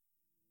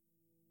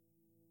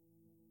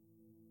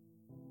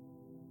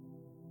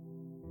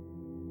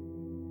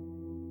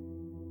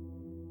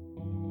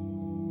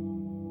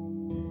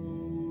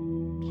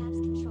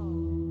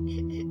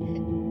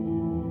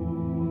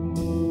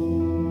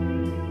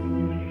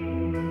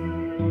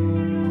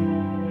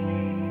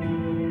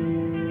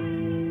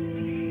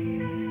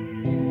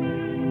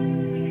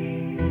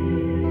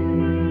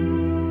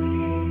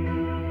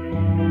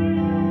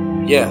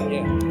Yeah.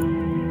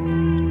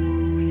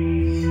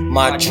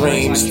 My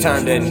dreams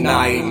turn to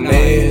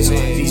nightmares.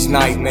 These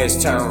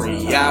nightmares turn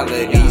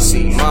reality.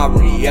 See my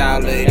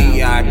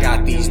reality. I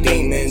got these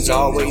demons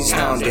always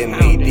hounding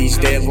me. These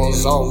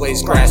devils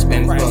always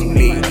grasping for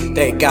me.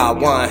 They got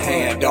one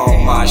hand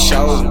on my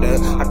shoulder.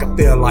 I can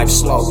feel life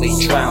slowly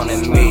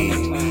drowning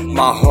me.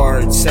 My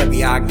heart's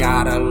heavy, I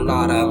got a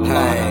lot of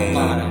pain.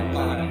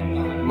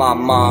 My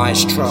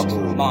mind's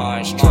troubled.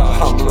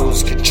 I'm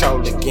lose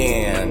control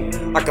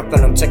again. I can feel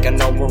them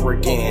taking over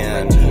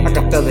again. I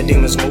can feel the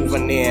demons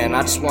moving in.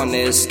 I just wanna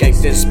escape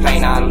this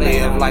pain. I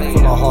live life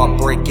full of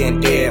heartbreak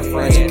and dead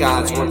friends.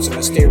 God's words are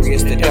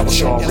mysterious. The devil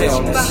showing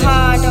realness.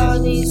 Behind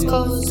all these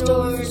closed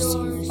doors,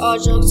 all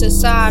jokes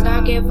aside,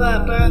 I give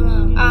up,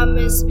 bro. I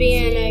miss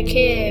being a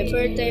kid,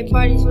 birthday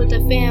parties with the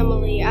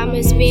family. I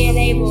miss being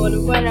able to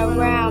run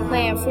around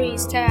playing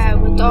freeze tag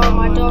with all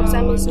my dogs.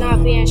 I miss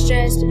not being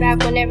stressed back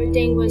when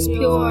everything was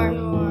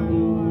pure.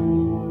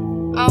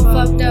 I'm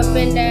fucked up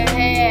in the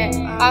head,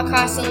 I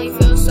constantly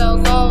feel so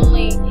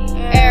lonely.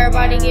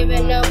 Everybody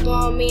giving up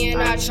on me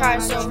and I try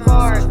so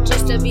hard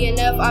just to be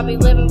enough. I be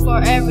living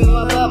for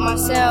everyone but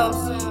myself.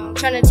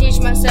 Trying to teach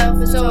myself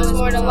it's always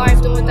more to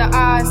life than what the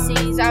eye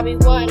sees. I be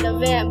wanting to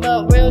vent,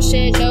 but real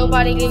shit,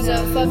 nobody gives a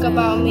fuck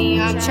about me.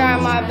 I'm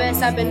trying my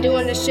best, I've been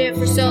doing this shit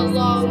for so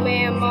long,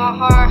 man. My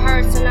heart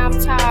hurts and I'm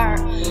tired.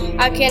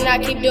 I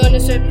cannot keep doing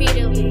this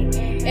repeatedly.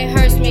 It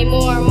hurts me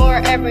more and more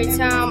every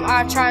time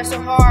I try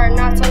so hard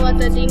not to let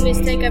the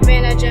demons take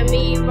advantage of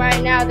me.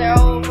 Right now they're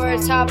over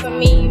top of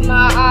me.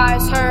 My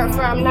eyes hurt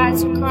from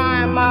nights of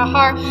crying. My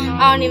heart,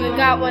 I don't even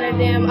got one of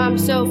them. I'm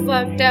so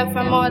fucked up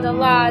from all the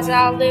lies.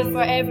 I live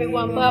for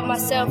everyone but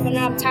myself and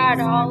I'm tired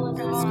of all of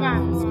these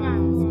crimes.